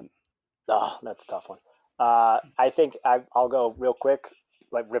enforcement? Oh, that's a tough one. I think I'll go real quick,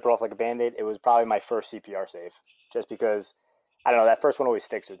 like rip it off like a Band-Aid. It was probably my first CPR save, just because, I don't know, that first one always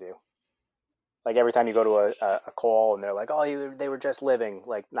sticks with you. Like, every time you go to a call and they're like, oh, they were just living.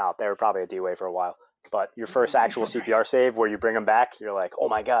 Like, no, they were probably a DUA for a while. But your first actual CPR save where you bring them back, you're like, oh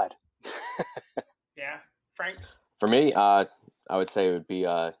my God. Yeah. Frank? For me, I would say it would be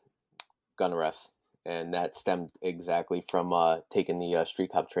gun arrests. And that stemmed exactly from taking the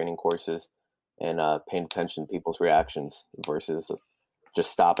street cop training courses and paying attention to people's reactions versus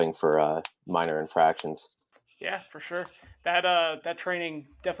just stopping for minor infractions. Yeah, for sure. That training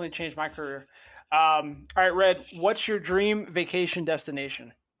definitely changed my career. All right, Red, what's your dream vacation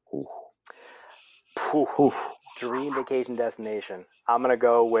destination? Dream vacation destination. I'm going to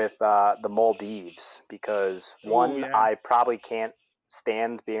go with the Maldives because, one, I probably can't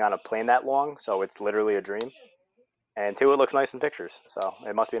stand being on a plane that long, so it's literally a dream. And two, it looks nice in pictures, so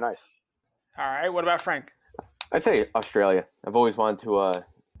it must be nice. All right, what about Frank? I'd say Australia. I've always wanted to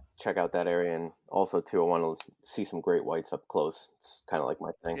check out that area, and also too, I want to see some great whites up close. It's kind of like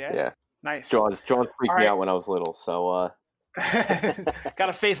my thing. Yeah. Nice. Jaws freaked me out when I was little, so Got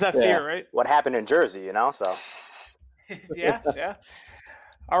to face that Yeah. fear, right? What happened in Jersey, So Yeah.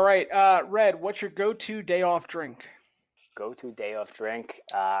 All right, Red, what's your go-to day off drink? go-to day off drink.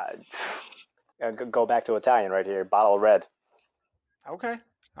 Go back to Italian right here. Bottle of red. Okay.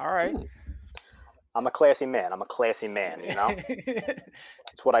 All right. I'm a classy man.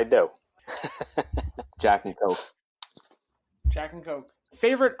 It's what I do. Jack and Coke. Jack and Coke.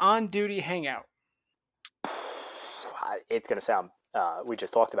 Favorite on-duty hangout? It's gonna sound. We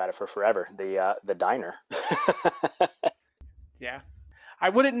just talked about it for forever. The diner. Yeah. I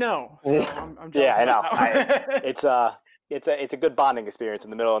wouldn't know. So I'm jealous Yeah, I know. about that. It's a good bonding experience in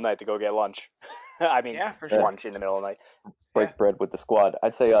the middle of the night to go get lunch. I mean, Yeah, for sure. lunch in the middle of the night. Break bread with the squad.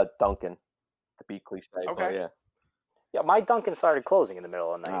 I'd say Duncan, to be cliche. But Okay. yeah. Yeah, my Dunkin' started closing in the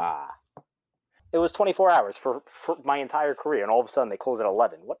middle of the night. Ah. It was 24 hours for my entire career, and all of a sudden they close at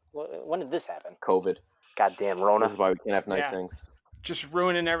 11. When did this happen? COVID. Goddamn This Rona. is why we can't have nice Yeah. things. Just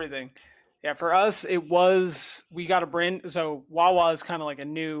ruining everything. Yeah, for us, we got a brand. So Wawa is kind of like a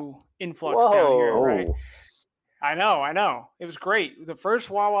new influx down here, Whoa. right? I know. It was great. The first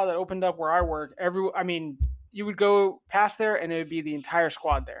Wawa that opened up where I work, you would go past there and it would be the entire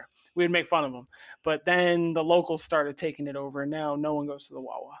squad there. We would make fun of them. But then the locals started taking it over, and now no one goes to the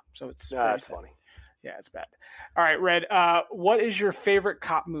Wawa. So it's very That's sad. funny. Yeah, it's bad. All right, Red, what is your favorite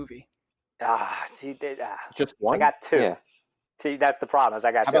cop movie? Just one? I got two. Yeah. See, that's the problem. Is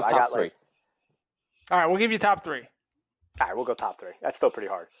I got How two. about I top got three? All right, we'll give you top three. All right, we'll go top three. That's still pretty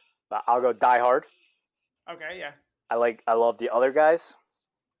hard. But I'll go Die Hard. Okay, yeah. I love The Other Guys.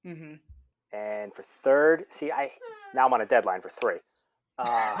 Mm-hmm. And for third, now I'm on a deadline for three.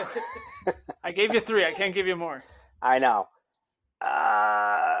 I gave you three. I can't give you more. I know.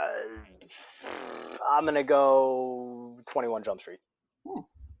 I'm gonna go 21 Jump Street.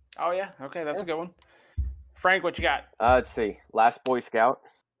 Oh yeah. Okay, that's a good one. Frank, what you got? Let's see. Last Boy Scout,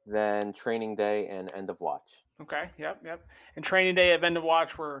 then Training Day, and End of Watch. Okay. Yep. And Training Day at End of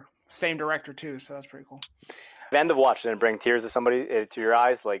Watch were same director too, so that's pretty cool. If End of Watch didn't bring tears to somebody to your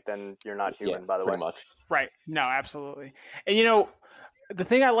eyes, then you're not human. Yeah, by the way, pretty much. Right. No, absolutely. And the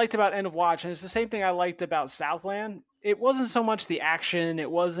thing I liked about End of Watch, and it's the same thing I liked about Southland, it wasn't so much the action, it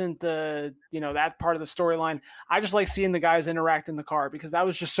wasn't the, that part of the storyline. I just like seeing the guys interact in the car because that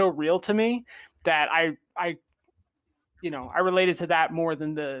was just so real to me that I related to that more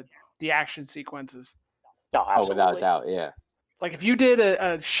than the action sequences. no, absolutely. Without a doubt, yeah. Like if you did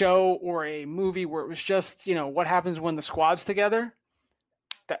a show or a movie where it was just, what happens when the squad's together,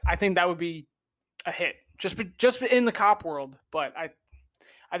 I think that would be a hit. Just in the cop world, but I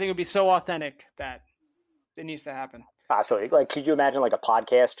think it would be so authentic that it needs to happen. Absolutely. Could you imagine a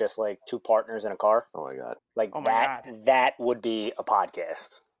podcast, just two partners in a car? Oh my God. Oh my God. That would be a podcast.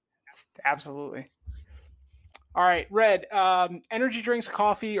 Absolutely. All right, Red, energy drinks,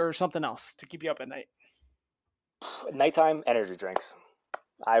 coffee, or something else to keep you up at night? Nighttime energy drinks.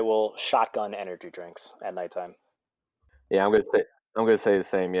 I will shotgun energy drinks at nighttime. Yeah, I'm gonna say the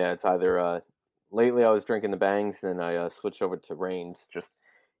same. Yeah, it's either lately I was drinking the Bangs, and I switched over to Reigns, just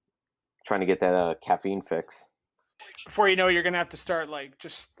trying to get that caffeine fix. Before you know, you're gonna have to start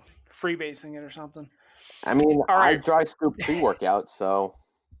just freebasing it or something. I mean, All right. I dry scoop pre-workout, so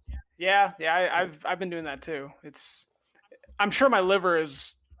Yeah, I've been doing that too. I'm sure my liver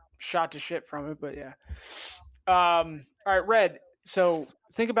is shot to shit from it, but yeah. All right, Red. So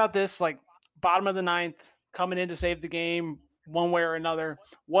think about this: bottom of the ninth, coming in to save the game, one way or another.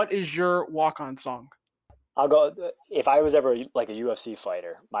 What is your walk-on song? I'll go. If I was ever a UFC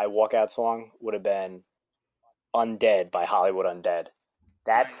fighter, my walkout song would have been "Undead" by Hollywood Undead.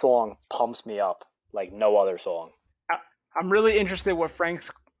 That Nice. song pumps me up like no other song. I'm really interested what Frank's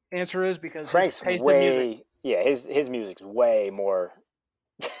answer is because Frank's his taste in music. way, yeah, his music's way more,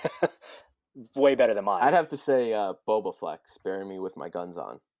 way better than mine. I'd have to say Boba Flex, "Bury Me with My Guns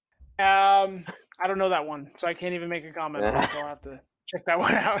On." I don't know that one, so I can't even make a comment on it, so I'll have to check that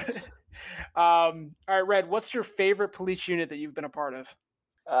one out. All right, Red, what's your favorite police unit that you've been a part of?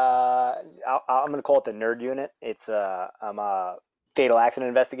 I'm gonna call it the nerd unit. I'm a fatal accident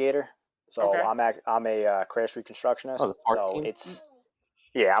investigator, so Okay. I'm a crash reconstructionist. Oh, the FART so team?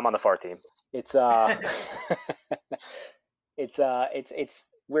 I'm on the FART team. It's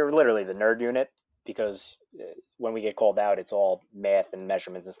we're literally the nerd unit because when we get called out, it's all math and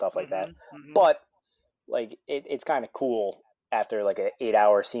measurements and stuff like that. Mhm. But it's kind of cool after an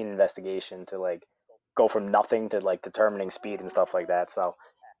 8-hour scene investigation to go from nothing to determining speed and stuff like that. So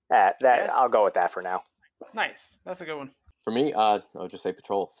I'll go with that for now. Nice, that's a good one. For me, I would just say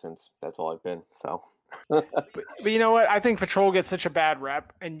Patrol, since that's all I've been. So But you know what? I think Patrol gets such a bad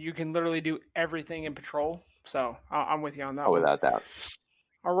rep, and you can literally do everything in Patrol. So I'm with you on that Oh, one. without doubt.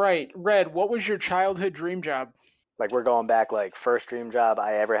 All right, Red, what was your childhood dream job? Like we're going back like first dream job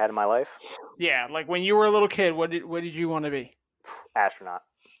I ever had in my life? Yeah, like when you were a little kid, what did you want to be? Astronaut.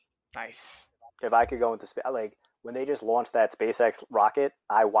 Nice. If I could go into space, like when they just launched that SpaceX rocket,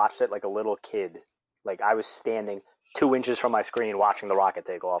 I watched it like a little kid. Like I was standing 2 inches from my screen watching the rocket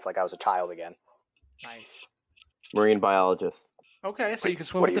take off, like I was a child again. Nice. Marine biologist. Okay, so you can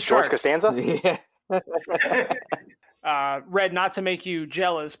swim What with are you, the George sharks. Costanza? Yeah. Red, not to make you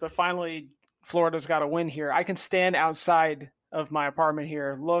jealous, but finally Florida's got a win here. I can stand outside of my apartment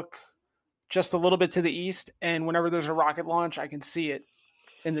here, look just a little bit to the east, and whenever there's a rocket launch, I can see it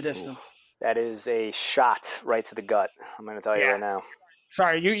in the distance. That is a shot right to the gut. I'm going to tell you Yeah. right now.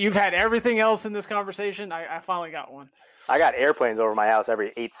 Sorry, you've had everything else in this conversation. I finally got one. I got airplanes over my house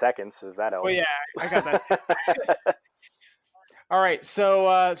every 8 seconds, if that helps. Well, yeah, I got that too. All right,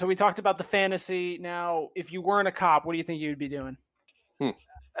 so we talked about the fantasy. Now, if you weren't a cop, what do you think you'd be doing?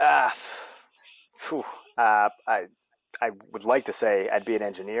 I would like to say I'd be an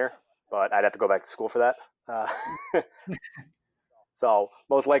engineer, but I'd have to go back to school for that. So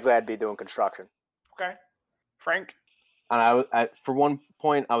most likely I'd be doing construction. Okay, Frank. And for one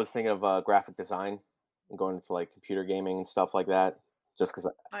point, I was thinking of graphic design and going into like computer gaming and stuff like that. Just because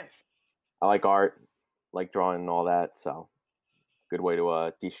Nice. I like art, like drawing and all that. So, good way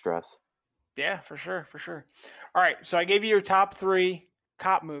to de-stress. Yeah, for sure. All right, so I gave you your top 3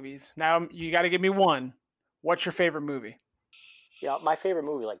 cop movies. Now you got to give me one. What's your favorite movie? Yeah, my favorite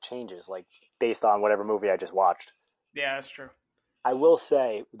movie like changes like based on whatever movie I just watched. Yeah, that's true. I will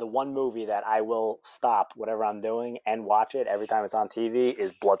say the one movie that I will stop whatever I'm doing and watch it every time it's on TV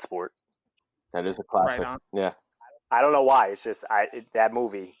is Bloodsport. That is a classic. on. Yeah. I don't know why. It's just that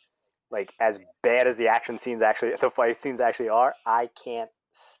movie, like as bad as the fight scenes actually are, I can't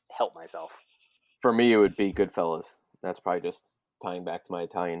help myself. For me, it would be Goodfellas. That's probably just tying back to my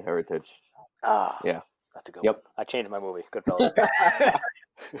Italian heritage. Ah, Yeah. That's a good Yep. one. I changed my movie. Goodfellas.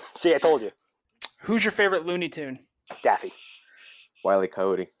 See, I told you. Who's your favorite Looney Tune? Daffy. Wiley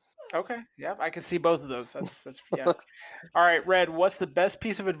Coyote. Okay, yeah, I can see both of those. That's yeah. All right, Red. What's the best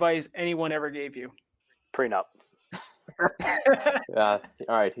piece of advice anyone ever gave you? Prenup. All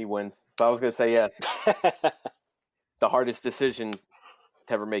right, he wins. But I was gonna say, yeah, the hardest decision to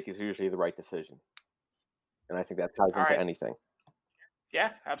ever make is usually the right decision, and I think that ties into right. anything.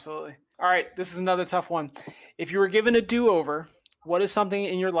 Yeah, absolutely. All right, this is another tough one. If you were given a do-over, what is something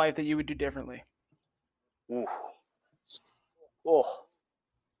in your life that you would do differently? Ooh. Oh.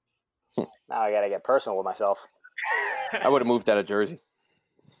 Now I gotta get personal with myself. I would have moved out of Jersey.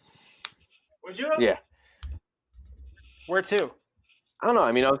 Would you? Yeah. Where to? I don't know.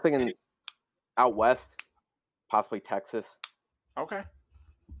 I mean, I was thinking out west, possibly Texas. Okay.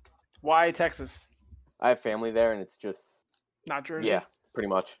 Why Texas? I have family there, and it's just Not Jersey? yeah, pretty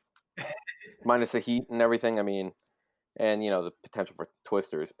much. Minus the heat and everything. I mean, and the potential for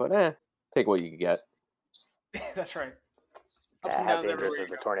twisters, but take what you can get. That's right. Yeah, Ups and how downs dangerous everywhere is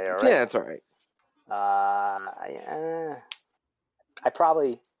you a go. tornado, right? Yeah, it's all right. I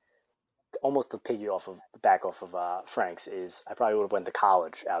probably almost to back off of Frank's is I probably would have went to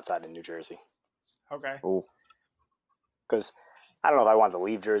college outside of New Jersey Okay. Oh, because I don't know if I wanted to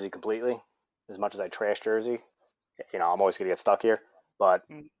leave Jersey completely as much as I trash Jersey. I'm always gonna get stuck here, but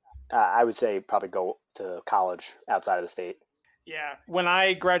I would say probably go to college outside of the state. Yeah. When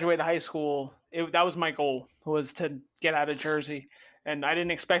I graduated high school, that was my goal, was to get out of Jersey. And I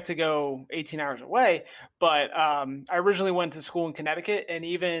didn't expect to go 18 hours away, but I originally went to school in Connecticut, and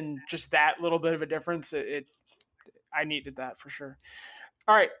even just that little bit of a difference, I needed that for sure.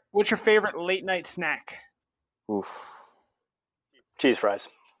 All right. What's your favorite late night snack? oof. Cheese fries.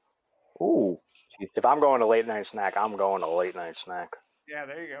 Ooh. If I'm going to late night snack, I'm going to late night snack. Yeah,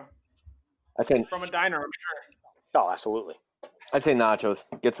 there you go. I'd say From a diner, I'm sure. Oh, absolutely. nachos.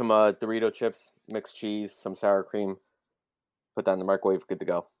 Get some Dorito chips, mixed cheese, some sour cream. Put that in the microwave. Good to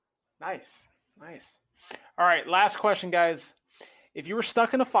go. Nice. All right, last question, guys. If you were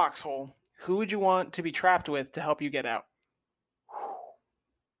stuck in a foxhole, who would you want to be trapped with to help you get out?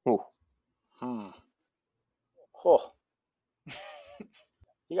 Ooh. Oh.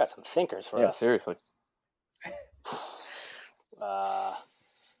 You got some thinkers for Yeah, us. seriously.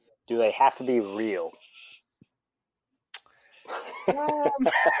 Do they have to be real?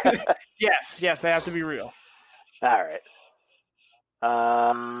 Yes, they have to be real. All right.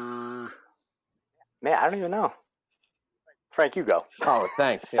 Man, I don't even know. Frank, you go. Oh,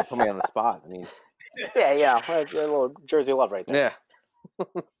 thanks. Yeah, put me on the spot. I mean, Yeah, a little Jersey love right there. yeah.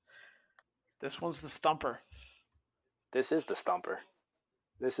 This one's the stumper. This is the stumper.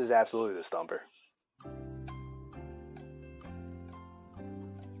 This is absolutely the stumper.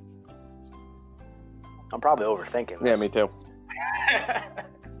 I'm probably overthinking this. Yeah, me too.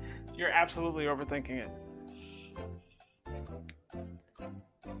 You're absolutely overthinking it.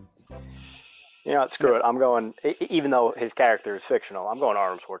 You know, screw it. I'm going, even though his character is fictional, I'm going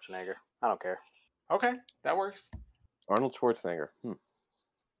Arnold Schwarzenegger. I don't care. Okay, that works. Arnold Schwarzenegger.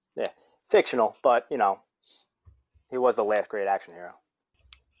 Yeah, fictional, but, you know, he was the last great action hero.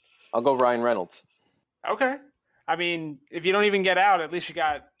 I'll go Ryan Reynolds. Okay. I mean, if you don't even get out, at least you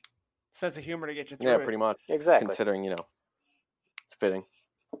got a sense of humor to get you through it. Yeah, pretty much. Exactly. Considering, it's fitting.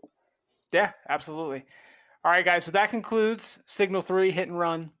 Yeah, absolutely. All right, guys. So that concludes Signal 3 Hit and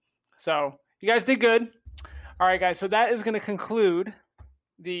Run. So you guys did good. All right, guys. So that is going to conclude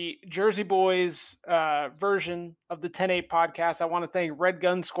the Jersey Boys version of the 10-8 podcast. I want to thank Red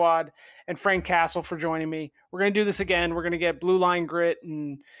Gun Squad and Frank Castle for joining me. We're going to do this again. We're going to get Blue Line Grit,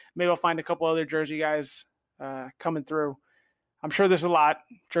 and maybe I'll find a couple other Jersey guys coming through. I'm sure there's a lot.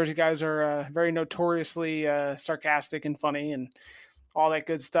 Jersey guys are very notoriously sarcastic and funny and all that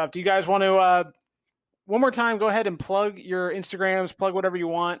good stuff. Do you guys want to, one more time, go ahead and plug your Instagrams, plug whatever you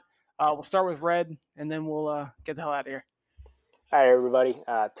want. We'll start with Red, and then we'll get the hell out of here. All right, everybody.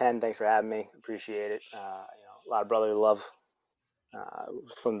 10, thanks for having me. Appreciate it. A lot of brotherly love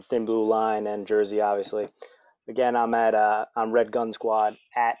from the Thin Blue Line and Jersey, obviously. Again, I'm I'm Red Gun Squad,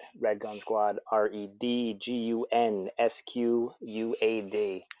 at Red Gun Squad,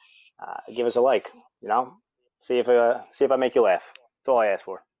 RedGunsquad. Give us a like, see if I make you laugh. That's all I ask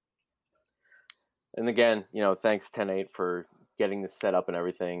for. And again, thanks 10-8 for getting this set up and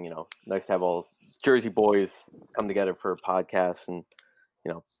everything. Nice to have all Jersey boys come together for a podcast and,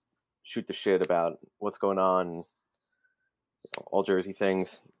 shoot the shit about what's going on and all Jersey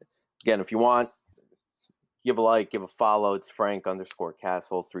things. Again, if you want, give a like, give a follow. It's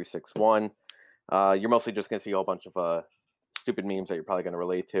Frank_Castle361. You're mostly just going to see a whole bunch of stupid memes that you're probably going to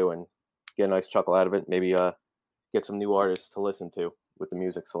relate to and get a nice chuckle out of it. Maybe get some new artists to listen to with the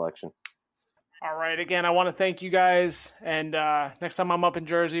music selection. All right. Again, I want to thank you guys. And next time I'm up in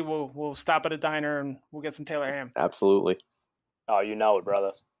Jersey, we'll stop at a diner and we'll get some Taylor ham. Absolutely. Oh, you know it,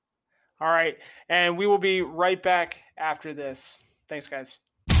 brother. All right. And we will be right back after this. Thanks, guys.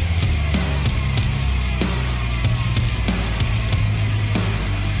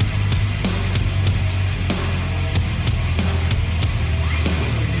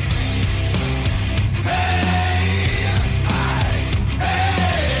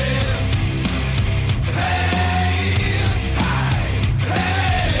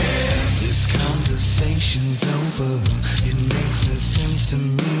 It makes no sense to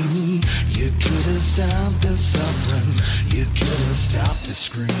me. You could have stopped the suffering, you could have stopped the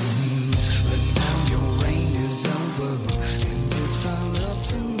screams, but now your reign is over, and it's all up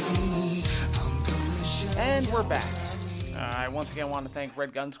to me. And we're back. I once again want to thank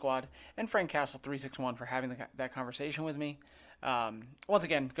Red Gun Squad and Frank Castle361 for having that conversation with me. Once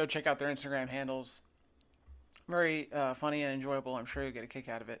again, go check out their Instagram handles. Very funny and enjoyable. I'm sure you'll get a kick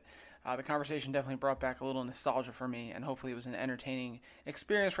out of it. The conversation definitely brought back a little nostalgia for me, and hopefully it was an entertaining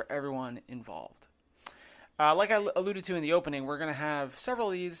experience for everyone involved. Like I alluded to in the opening, we're going to have several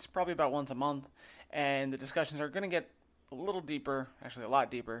of these, probably about once a month, and the discussions are going to get a little deeper, actually a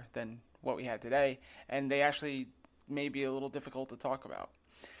lot deeper than what we had today, and they actually may be a little difficult to talk about.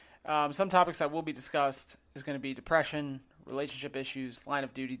 Some topics that will be discussed is going to be depression, relationship issues, line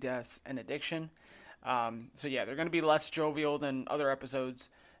of duty deaths, and addiction. So yeah, they're going to be less jovial than other episodes,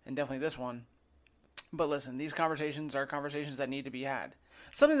 and definitely this one. But listen, these conversations are conversations that need to be had.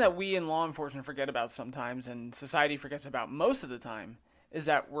 Something that we in law enforcement forget about sometimes, and society forgets about most of the time, is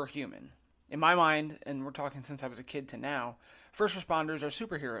that we're human. In my mind, and we're talking since I was a kid to now, first responders are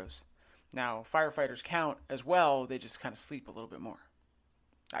superheroes. Now, firefighters count as well, they just kind of sleep a little bit more.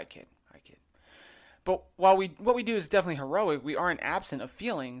 I kid. But while what we do is definitely heroic, we aren't absent of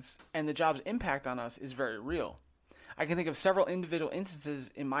feelings, and the job's impact on us is very real. I can think of several individual instances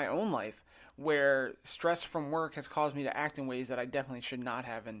in my own life where stress from work has caused me to act in ways that I definitely should not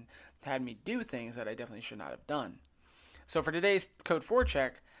have, and had me do things that I definitely should not have done. So for today's Code 4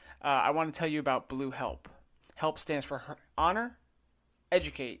 check, I want to tell you about Blue Help. HELP stands for Honor,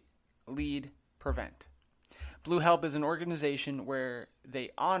 Educate, Lead, Prevent. Blue Help is an organization where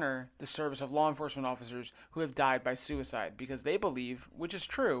they honor the service of law enforcement officers who have died by suicide because they believe, which is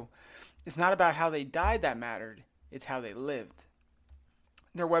true, it's not about how they died that mattered, it's how they lived.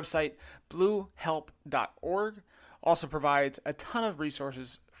 Their website, bluehelp.org, also provides a ton of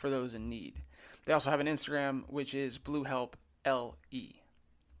resources for those in need. They also have an Instagram, which is bluehelple. Bluehelple.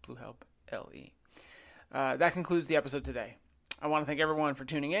 That concludes the episode today. I want to thank everyone for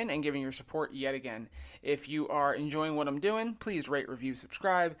tuning in and giving your support yet again. If you are enjoying what I'm doing, please rate, review,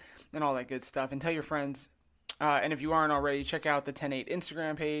 subscribe, and all that good stuff. And tell your friends. And if you aren't already, check out the 108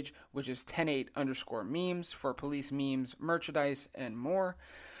 Instagram page, which is 108_memes for police memes, merchandise, and more.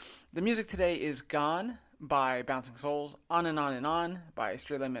 The music today is Gone by Bouncing Souls, On and On and On by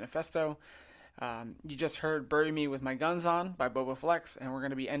Straight Line Manifesto. You just heard Bury Me With My Guns On by Boba Flex, and we're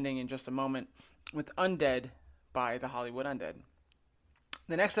going to be ending in just a moment with Undead by the Hollywood Undead.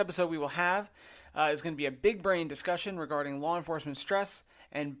 The next episode we will have is going to be a big brain discussion regarding law enforcement stress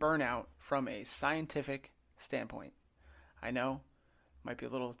and burnout from a scientific standpoint. I know, might be a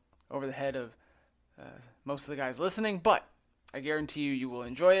little over the head of most of the guys listening, but I guarantee you will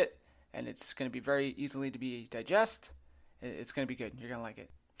enjoy it, and it's going to be very easily to be digest. It's going to be good. You're going to like it.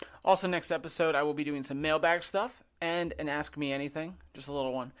 Also, next episode, I will be doing some mailbag stuff and an Ask Me Anything, just a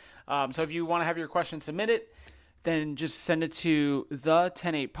little one. So if you want to have your question submitted, then just send it to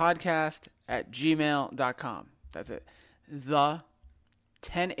the108podcast@gmail.com. That's it. The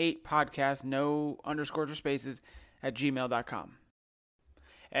 108podcast, no underscores or spaces, @gmail.com.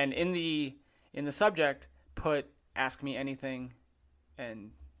 And in the subject, put Ask Me Anything,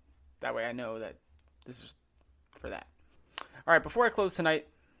 and that way I know that this is for that. All right, before I close tonight,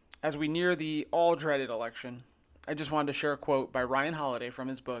 as we near the all-dreaded election, I just wanted to share a quote by Ryan Holiday from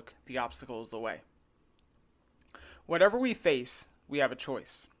his book, The Obstacle is the Way. Whatever we face, we have a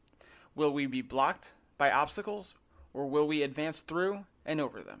choice. Will we be blocked by obstacles, or will we advance through and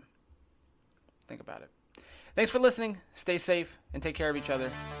over them? Think about it. Thanks for listening. Stay safe and take care of each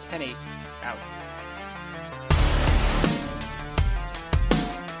other. 108 out.